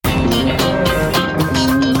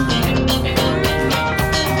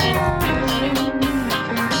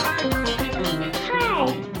Hi,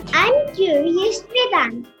 I'm Curious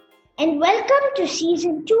Vedant, and welcome to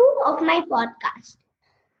season 2 of my podcast.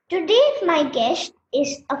 Today, my guest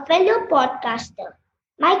is a fellow podcaster,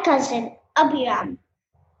 my cousin Abhiram.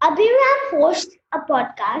 Abhiram hosts a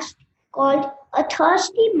podcast called A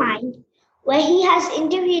Thirsty Mind, where he has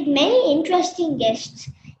interviewed many interesting guests,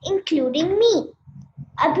 including me.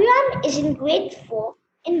 Abhiram is in grade 4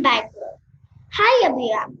 in Bangalore. Hi,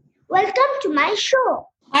 Abhiram. Welcome to my show.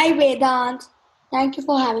 Hi Vedant, thank you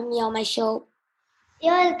for having me on my show.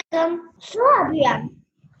 You're welcome. So, Abhiram,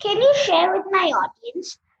 can you share with my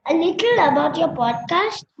audience a little about your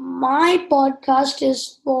podcast? My podcast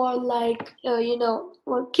is for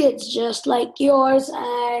for kids just like yours,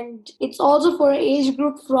 and it's also for age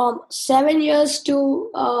group from 7 years to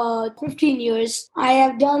 15 years. I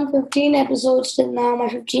have done 15 episodes till now. My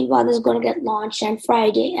 15th one is going to get launched on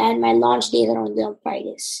Friday, and my launch days are on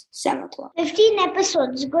Fridays, 7 o'clock. 15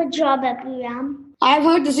 episodes. Good job, Abhiram. I've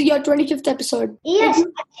heard this is your 25th episode. Yes,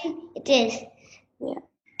 it is. Yeah.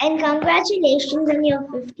 And congratulations on your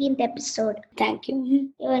 15th episode. Thank you.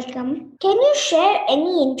 You're welcome. Can you share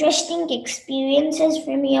any interesting experiences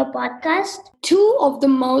from your podcast? Two of the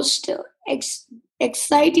most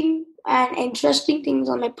exciting and interesting things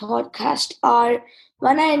on my podcast are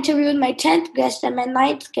when I interviewed my 10th guest and my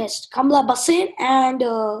 9th guest, Kamala Basin and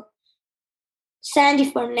Sandy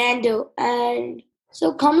Fernando. And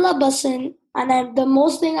so Kamala Basin, the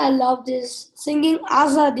most thing I loved is singing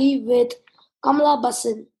Azadi with Kamala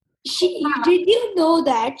Basin. Did you know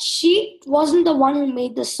that she wasn't the one who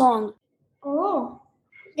made the song? Oh,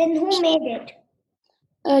 then who made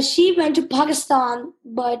it? She went to Pakistan,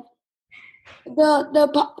 but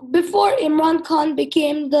before Imran Khan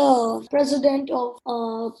became the president of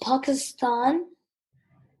Pakistan,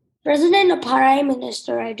 president or prime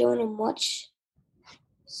minister, I don't know much.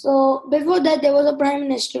 So before that, there was a prime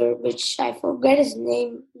minister, which I forget his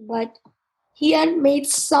name, but he had made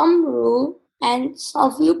some rule, and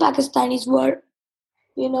a few Pakistanis were,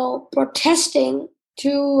 protesting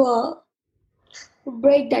to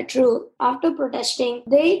break that rule. After protesting,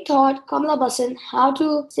 they taught Kamala Basin how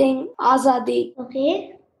to sing Azadi.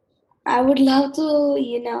 Okay. I would love to,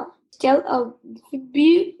 tell a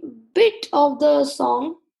bit of the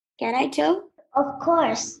song. Can I tell? Of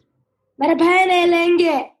course. मेरे बहने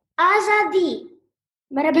लेंगे Azadi.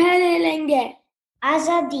 मेरे बहने लेंगे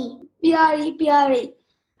Azadi. प्यारी प्यारी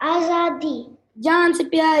Azadi. जान से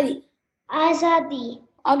प्यारी Azadi.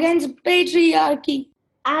 against patriarchy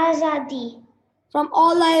Azadi. from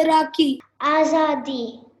all Iraqi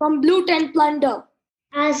Azadi. from loot and plunder.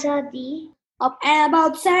 Azadi. And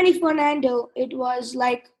about Sandy Fernando, it was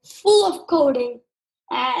like full of coding.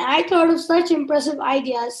 And I thought of such impressive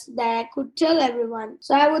ideas that I could tell everyone.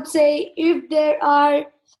 So I would say if there are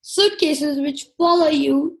suitcases which follow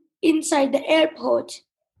you inside the airport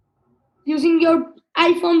using your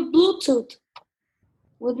iPhone Bluetooth,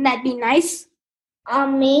 wouldn't that be nice?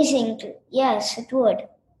 Amazing. Yes, it would.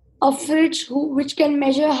 A fridge which can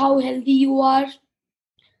measure how healthy you are.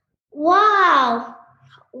 Wow.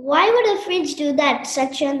 Why would a fridge do that?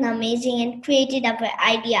 Such an amazing and creative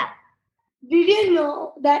idea. Did you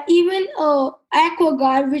know that even a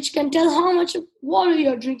aquaguard which can tell how much water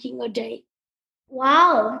you're drinking a day?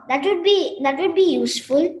 Wow, that would be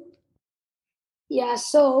useful. Yeah,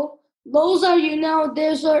 so those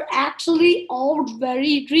are actually all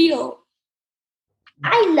very real.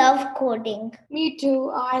 I love coding. Me too,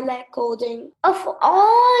 I like coding. Of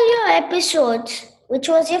all your episodes, which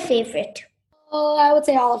was your favorite? I would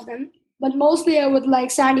say all of them, but mostly I would like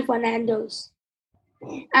Sandy Fernando's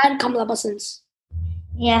and Kamala Basin's.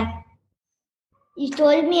 Yeah. You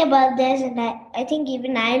told me about this, and I think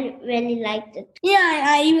even I really liked it. Yeah,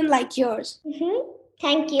 I even like yours. Mm-hmm.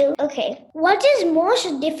 Thank you. Okay. What is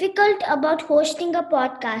most difficult about hosting a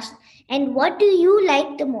podcast, and what do you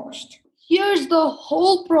like the most? Here's the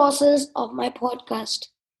whole process of my podcast.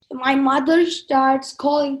 My mother starts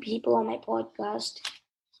calling people on my podcast.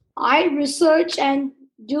 I research and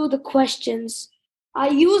do the questions. I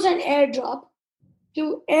use an airdrop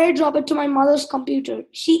to airdrop it to my mother's computer.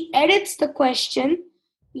 She edits the question.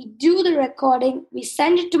 We do the recording. We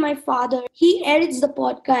send it to my father. He edits the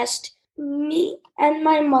podcast. Me and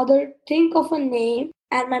my mother think of a name,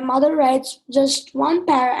 and my mother writes just one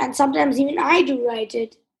para, and sometimes even I do write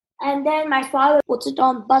it. And then my father puts it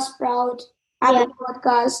on Buzzsprout, Apple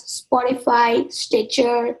Podcasts, Spotify,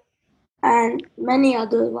 Stitcher, and many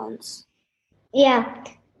other ones. Yeah.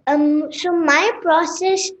 So my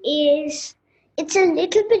process is, it's a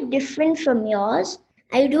little bit different from yours.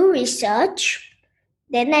 I do research,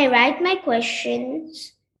 Then I write my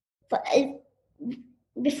questions.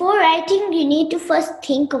 Before writing, you need to first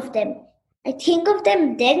think of them. I think of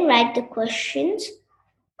them, then write the questions.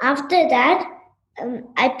 After that,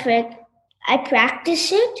 I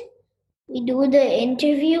practice it. We do the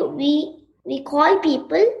interview. We call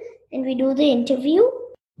people and we do the interview.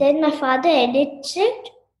 Then my father edits it,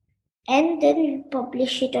 and then we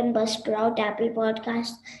publish it on Buzzsprout, Apple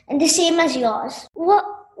Podcast, and the same as yours.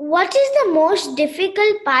 What is the most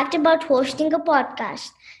difficult part about hosting a podcast,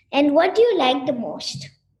 and what do you like the most?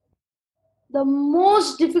 The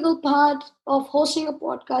most difficult part of hosting a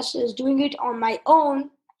podcast is doing it on my own.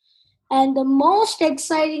 And the most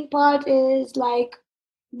exciting part is like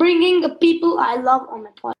bringing the people I love on my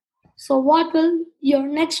podcast. So, what will your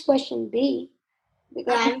next question be?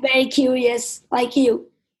 Because I'm very curious, like you,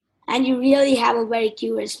 and you really have a very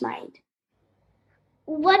curious mind.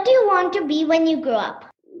 What do you want to be when you grow up?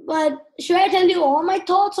 But should I tell you all my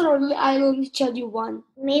thoughts, or I'll only tell you one?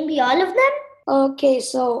 Maybe all of them? Okay,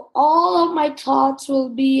 so all of my thoughts will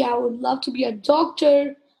be: I would love to be a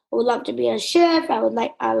doctor. I would love to be a chef. I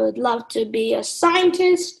would love to be a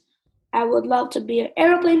scientist. I would love to be an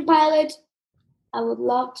airplane pilot. I would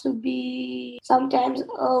love to be sometimes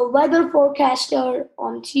a weather forecaster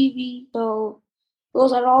on TV. So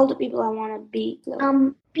those are all the people I want to be. So.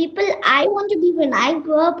 People I want to be when I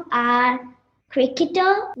grow up are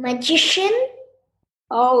cricketer, magician.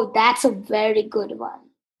 Oh, that's a very good one.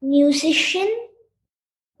 Musician.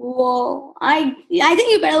 Whoa, I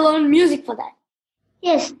think you better learn music for that.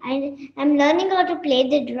 Yes, I'm learning how to play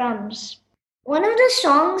the drums. One of the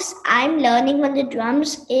songs I'm learning on the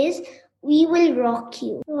drums is "We Will Rock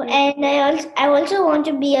You." And I also want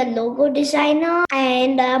to be a logo designer,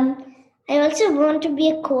 and I also want to be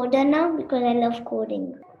a coder now because I love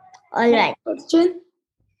coding. All right. Question.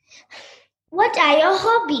 What are your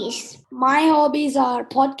hobbies? My hobbies are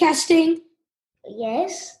podcasting.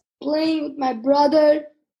 Yes. Playing with my brother.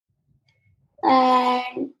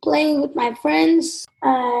 And playing with my friends.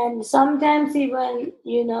 And sometimes even,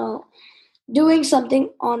 doing something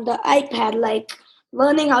on the iPad, like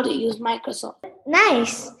learning how to use Microsoft.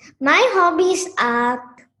 Nice. My hobbies are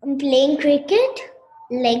playing cricket,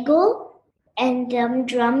 Lego, and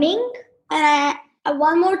drumming. And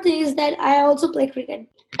one more thing is that I also play cricket.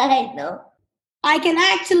 I know. I can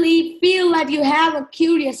actually feel that you have a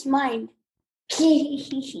curious mind.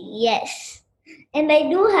 Yes. And I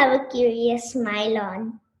do have a curious smile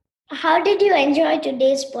on. How did you enjoy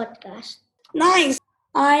today's podcast? Nice.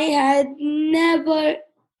 I had never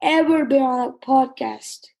ever been on a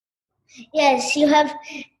podcast. Yes, you have.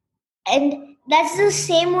 And that's the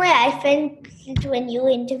same way I felt when you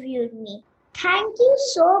interviewed me. Thank you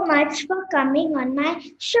so much for coming on my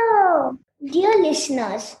show. Dear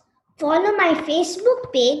listeners, follow my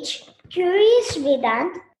Facebook page, Curious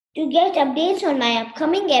Vedant, to get updates on my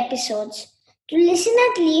upcoming episodes. To listen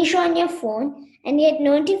at leisure on your phone and get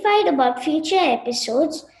notified about future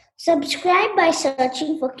episodes, subscribe by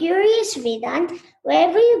searching for Curious Vedant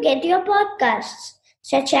wherever you get your podcasts,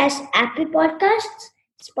 such as Apple Podcasts,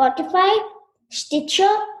 Spotify,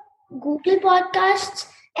 Stitcher, Google Podcasts,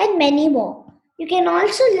 and many more. You can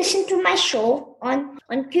also listen to my show on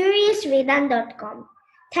CuriousVedant.com.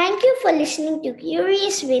 Thank you for listening to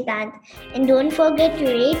Curious Vedant, and don't forget to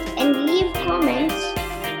rate and leave comments.